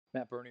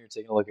Matt Bernie, you're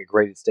taking a look at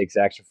graded stakes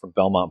action from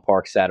Belmont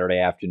Park Saturday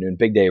afternoon.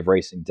 Big day of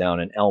racing down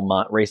in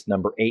Elmont. Race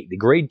number 8, the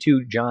Grade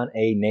 2 John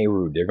A.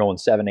 Nerud. They're going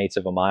 7/8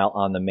 of a mile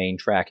on the main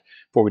track.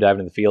 Before we dive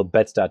into the field,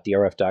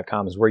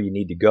 bets.drf.com is where you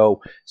need to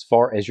go as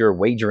far as your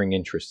wagering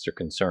interests are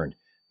concerned.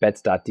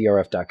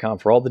 Bets.drf.com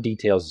for all the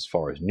details as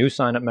far as new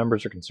sign-up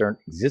members are concerned,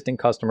 existing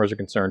customers are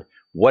concerned,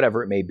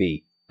 whatever it may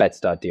be,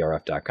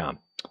 bets.drf.com.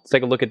 Let's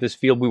take a look at this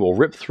field. We will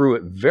rip through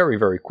it very,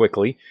 very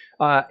quickly.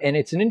 And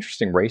it's an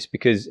interesting race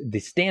because the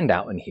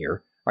standout in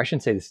here, or I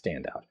shouldn't say the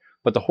standout,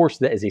 but the horse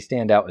that is a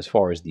standout as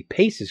far as the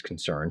pace is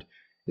concerned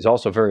is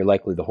also very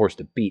likely the horse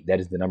to beat. That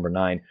is the number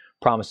 9,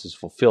 Promises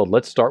Fulfilled.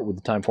 Let's start with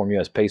the Timeform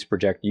US Pace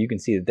Projector. You can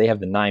see that they have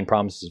the 9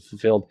 Promises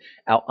Fulfilled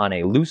out on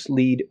a loose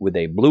lead with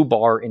a blue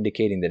bar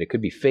indicating that it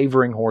could be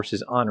favoring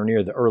horses on or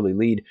near the early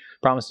lead.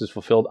 Promises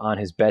Fulfilled on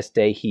his best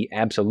day, he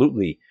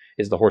absolutely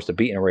is the horse to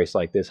beat in a race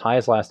like this.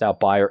 Highest last out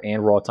buyer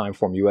and raw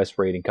Timeform US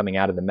rating coming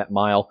out of the Met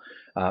Mile.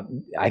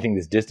 I think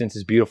this distance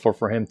is beautiful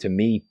for him. To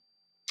me,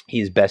 he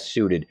is best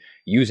suited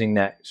using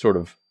that sort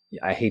of,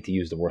 I hate to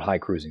use the word high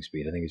cruising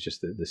speed. I think it's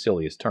just the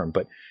silliest term,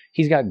 but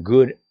he's got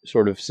good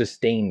sort of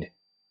sustained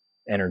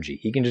energy.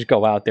 He can just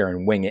go out there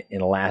and wing it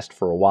and last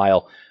for a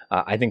while.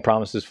 I think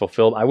Promises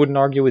Fulfilled. I wouldn't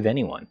argue with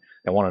anyone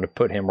that wanted to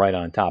put him right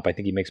on top. I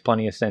think he makes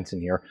plenty of sense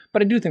in here,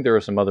 but I do think there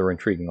are some other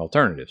intriguing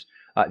alternatives.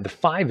 The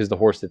 5 is the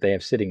horse that they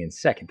have sitting in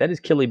second. That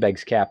is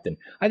Killybeg's Captain.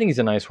 I think he's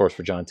a nice horse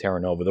for John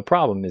Terranova. The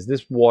problem is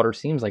this water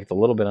seems like it's a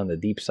little bit on the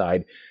deep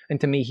side,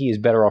 and to me, he is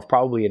better off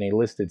probably in a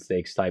listed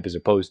stakes type as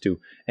opposed to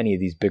any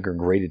of these bigger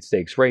graded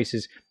stakes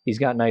races. He's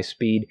got nice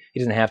speed. He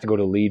doesn't have to go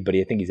to lead, but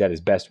I think he's at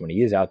his best when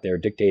he is out there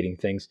dictating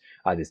things.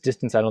 This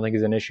distance, I don't think,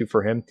 is an issue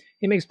for him.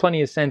 He makes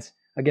plenty of sense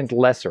against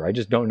lesser. I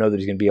just don't know that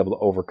he's going to be able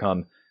to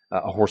overcome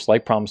a horse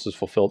like Promises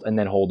Fulfilled and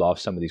then hold off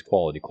some of these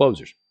quality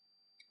closers.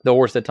 The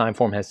horse that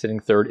Timeform has sitting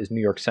third is New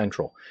York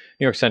Central.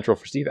 New York Central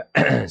for Steve,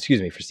 for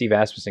Steve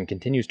Asmussen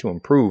continues to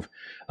improve.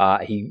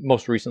 He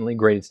most recently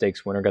graded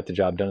stakes winner, got the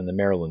job done in the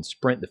Maryland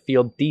Sprint. The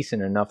field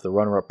decent enough. The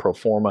runner-up Pro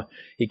Forma,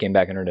 he came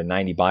back and earned a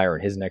 90 buyer,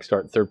 and his next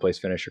start, third place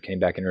finisher, came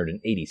back and earned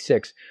an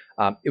 86.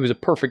 It was a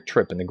perfect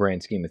trip in the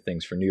grand scheme of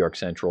things for New York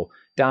Central.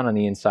 Down on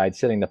the inside,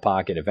 sitting the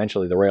pocket.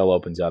 Eventually, the rail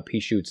opens up. He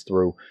shoots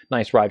through.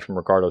 Nice ride from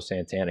Ricardo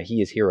Santana.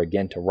 He is here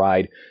again to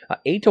ride.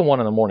 8-1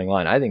 on the morning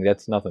line. I think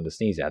that's nothing to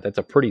sneeze at. That's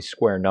a pretty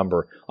square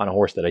number on a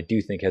horse that I do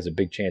think has a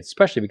big chance,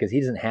 especially because he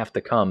doesn't have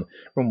to come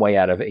from way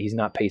out of it. He's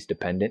not pace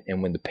dependent.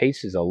 And when the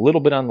pace is a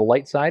little bit on the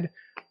light side,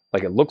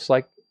 like it looks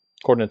like,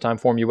 according to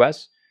Timeform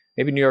US,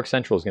 maybe New York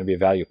Central is going to be a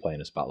value play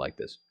in a spot like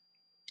this.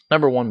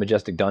 Number 1,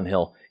 Majestic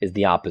Dunhill, is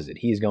the opposite.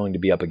 He's going to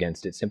be up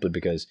against it simply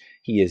because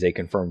he is a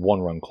confirmed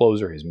one-run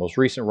closer. His most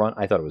recent run,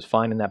 I thought it was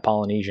fine in that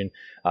Polynesian.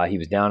 He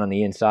was down on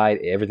the inside.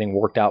 Everything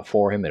worked out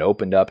for him. It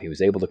opened up. He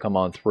was able to come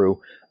on through.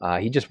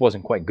 He just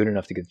wasn't quite good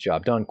enough to get the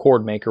job done.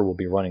 Chordmaker will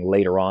be running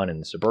later on in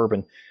the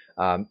Suburban.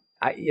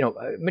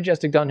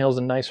 Majestic Dunhill is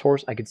a nice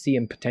horse. I could see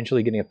him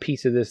potentially getting a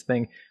piece of this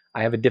thing.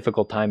 I have a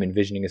difficult time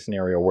envisioning a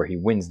scenario where he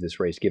wins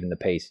this race given the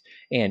pace.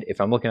 And if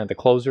I'm looking at the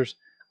closers,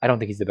 I don't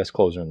think he's the best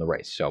closer in the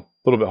race, so a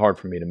little bit hard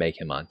for me to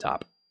make him on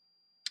top.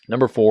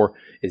 Number 4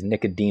 is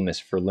Nicodemus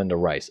for Linda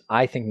Rice.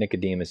 I think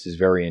Nicodemus is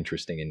very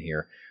interesting in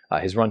here.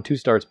 His run 2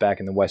 starts back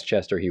in the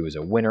Westchester. He was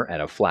a winner at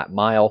a flat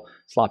mile,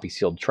 sloppy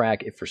sealed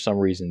track. If for some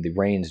reason the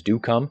rains do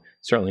come,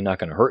 certainly not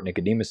going to hurt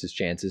Nicodemus's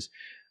chances.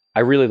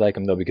 I really like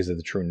him, though, because of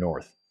the True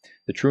North.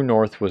 The True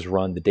North was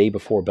run the day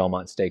before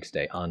Belmont Stakes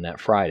Day on that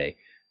Friday.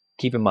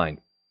 Keep in mind,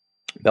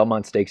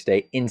 Belmont Stakes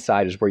Day,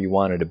 inside is where you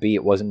wanted to be.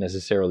 It wasn't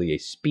necessarily a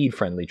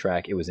speed-friendly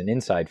track. It was an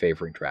inside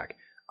favoring track.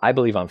 I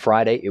believe on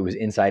Friday, it was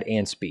inside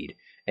and speed.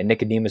 And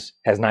Nicodemus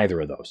has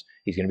neither of those.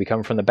 He's going to be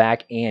coming from the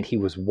back, and he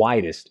was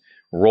widest,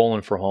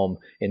 rolling for home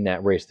in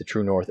that race, the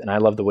True North. And I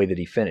love the way that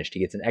he finished. He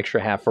gets an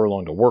extra half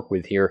furlong to work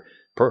with here.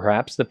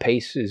 Perhaps the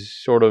pace is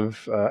sort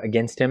of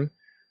against him,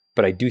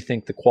 but I do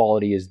think the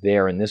quality is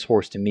there, and this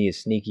horse to me is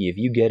sneaky. If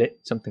you get it,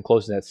 something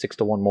close to that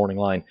 6-1 morning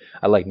line,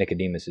 I like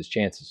Nicodemus's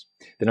chances.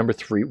 The number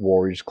 3,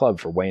 Warriors Club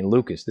for Wayne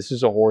Lucas. This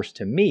is a horse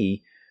to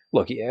me,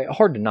 look,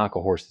 hard to knock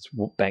a horse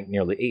that's banked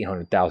nearly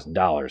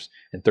 $800,000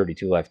 and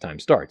 32 lifetime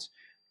starts.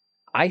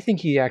 I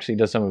think he actually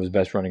does some of his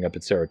best running up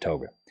at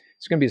Saratoga.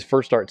 It's going to be his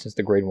first start since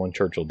the Grade 1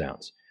 Churchill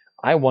Downs.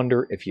 I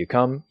wonder if you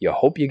come, you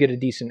hope you get a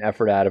decent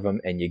effort out of him,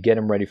 and you get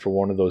him ready for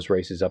one of those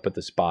races up at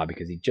the Spa,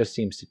 because he just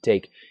seems to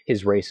take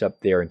his race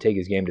up there and take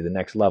his game to the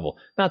next level.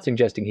 Not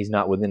suggesting he's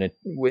not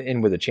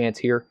in with a chance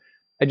here.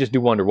 I just do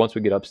wonder, once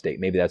we get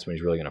upstate, maybe that's when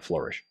he's really going to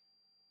flourish.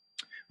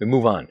 We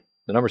move on.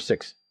 The number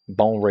 6,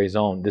 Bon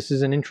Raison. This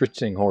is an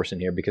interesting horse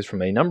in here because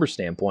from a number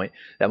standpoint,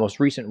 that most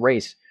recent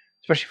race,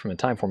 especially from a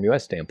Timeform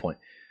US standpoint,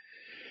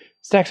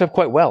 stacks up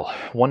quite well.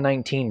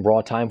 119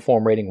 raw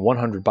Timeform rating,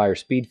 100 buyer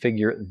speed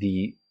figure.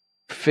 The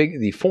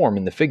form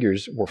and the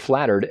figures were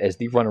flattered as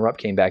the runner-up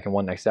came back and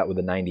won next out with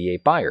a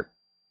 98 buyer.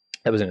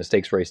 That was in a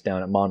stakes race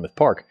down at Monmouth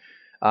Park.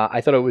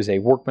 I thought it was a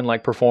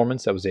workmanlike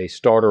performance. That was a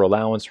starter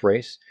allowance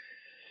race.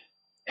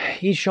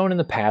 He's shown in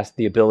the past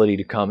the ability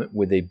to come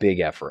with a big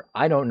effort.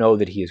 I don't know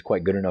that he is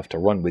quite good enough to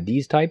run with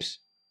these types,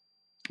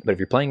 but if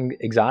you're playing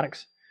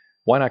exotics,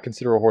 Why not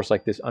consider a horse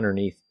like this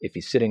underneath if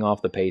he's sitting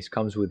off the pace,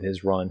 comes with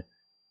his run?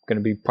 Going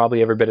to be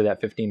probably every bit of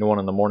that 15-1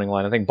 on the morning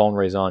line. I think Bon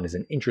Raison is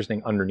an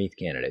interesting underneath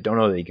candidate. Don't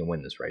know that he can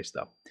win this race,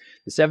 though.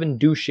 The 7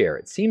 Dushare,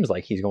 it seems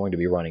like he's going to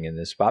be running in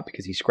this spot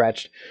because he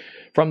scratched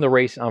from the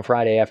race on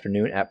Friday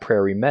afternoon at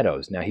Prairie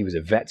Meadows. Now, he was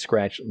a vet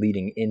scratch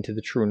leading into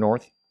the True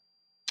North.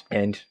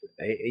 And,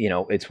 you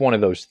know, it's one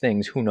of those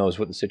things. Who knows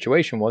what the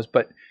situation was,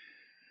 but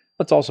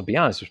let's also be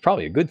honest, it was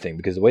probably a good thing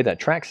because the way that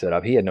track set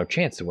up, he had no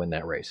chance to win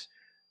that race.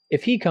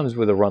 If he comes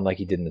with a run like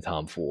he did in the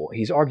Tom Fool,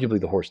 he's arguably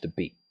the horse to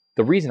beat.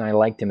 The reason I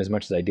liked him as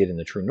much as I did in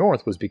the True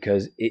North was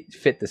because it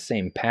fit the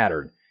same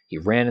pattern. He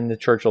ran in the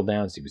Churchill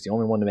Downs. He was the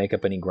only one to make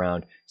up any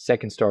ground.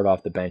 Second start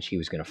off the bench, he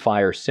was going to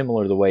fire,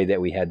 similar to the way that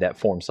we had that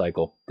form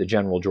cycle, the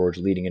General George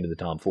leading into the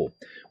Tom Fool.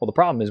 Well, the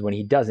problem is when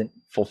he doesn't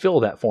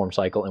fulfill that form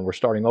cycle and we're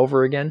starting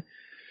over again,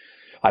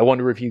 I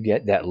wonder if you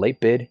get that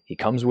late bid. He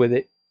comes with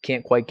it,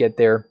 can't quite get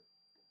there.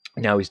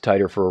 Now he's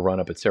tighter for a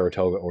run up at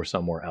Saratoga or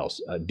somewhere else.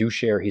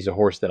 Dushare, he's a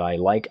horse that I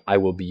like. I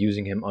will be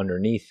using him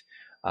underneath.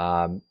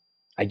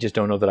 I just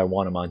don't know that I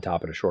want him on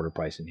top at a shorter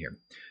price in here.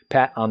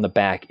 Pat on the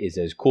back is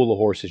as cool a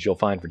horse as you'll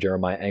find for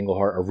Jeremiah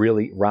Engelhardt, a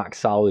really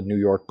rock-solid New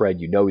York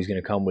bred. You know he's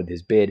going to come with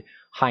his bid.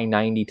 High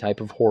 90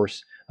 type of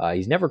horse.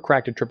 He's never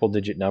cracked a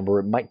triple-digit number.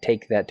 It might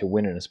take that to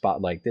win in a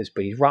spot like this,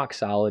 but he's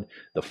rock-solid.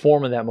 The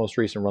form of that most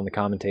recent run, the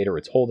Commentator,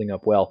 it's holding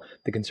up well.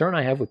 The concern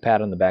I have with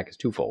Pat on the back is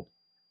twofold.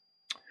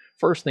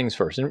 First things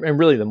first, and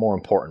really the more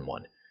important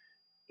one,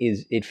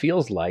 is it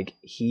feels like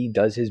he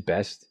does his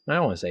best. I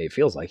don't want to say it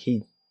feels like.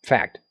 He,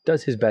 fact,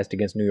 does his best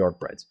against New York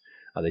breds.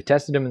 They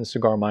tested him in the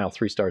Cigar Mile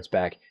 3 starts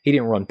back. He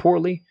didn't run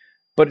poorly,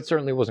 but it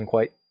certainly wasn't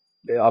quite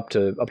up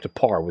to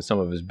par with some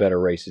of his better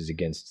races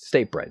against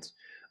state breds.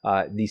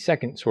 The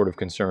second sort of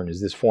concern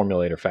is this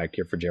formulator fact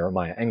here for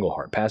Jeremiah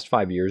Engelhardt. Past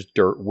 5 years,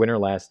 dirt, winner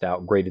last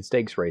out, graded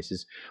stakes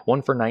races.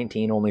 1 for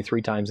 19, only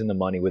 3 times in the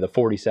money with a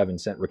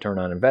 47-cent return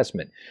on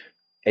investment.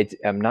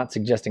 I'm not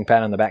suggesting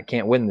Pat on the back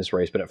can't win this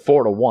race, but at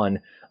 4-1,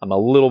 I'm a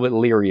little bit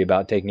leery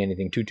about taking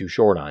anything too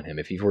short on him.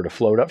 If he were to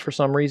float up for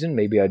some reason,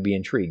 maybe I'd be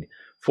intrigued.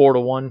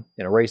 4-1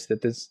 in a race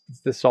that's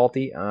this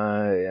salty,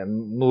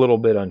 I'm a little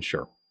bit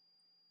unsure.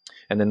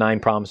 And the 9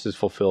 promises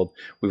fulfilled,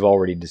 we've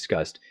already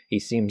discussed. He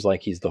seems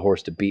like he's the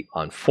horse to beat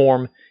on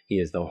form. He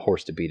is the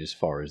horse to beat as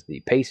far as the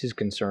pace is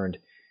concerned.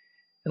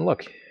 And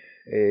look,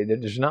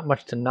 there's not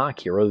much to knock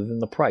here other than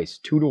the price.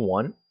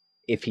 2-1.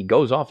 If he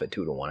goes off at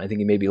 2-1, I think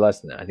he may be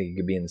less than that. I think he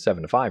could be in the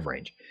 7-5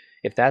 range.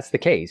 If that's the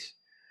case,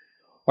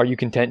 are you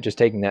content just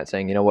taking that,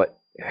 saying, you know what,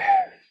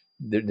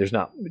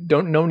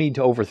 no need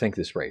to overthink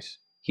this race.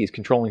 He's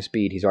controlling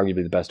speed. He's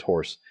arguably the best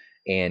horse,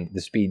 and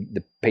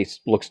the pace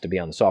looks to be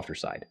on the softer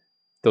side.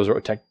 Those are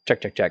check.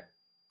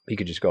 He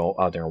could just go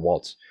out there and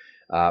waltz.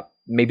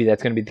 Maybe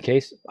that's going to be the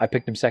case. I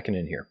picked him second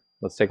in here.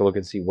 Let's take a look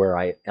and see where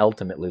I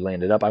ultimately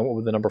landed up. I went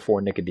with the number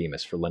 4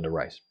 Nicodemus for Linda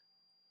Rice.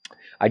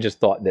 I just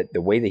thought that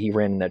the way that he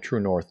ran in that True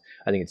North,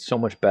 I think it's so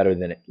much better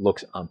than it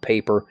looks on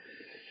paper.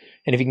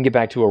 And if he can get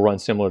back to a run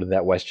similar to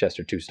that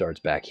Westchester 2 starts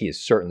back, he is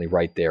certainly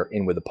right there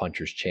in with a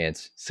puncher's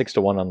chance.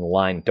 6-1 on the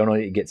line. Don't know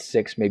that you get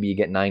 6. Maybe you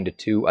get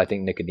 9-2. I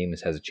think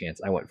Nicodemus has a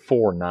chance. I went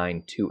 4,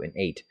 9, 2, and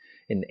 8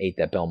 in the 8th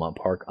at Belmont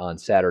Park on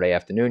Saturday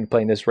afternoon. You're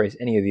playing this race,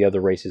 any of the other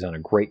races on a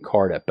great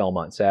card at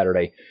Belmont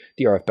Saturday.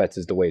 DRF Bets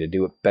is the way to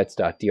do it.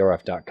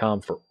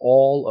 Bets.drf.com for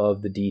all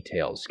of the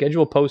details.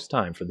 Schedule post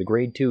time for the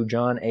Grade 2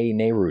 John A.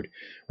 Nerud,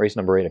 race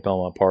number 8 at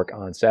Belmont Park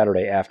on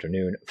Saturday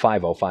afternoon,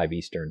 5:05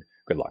 Eastern.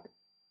 Good luck.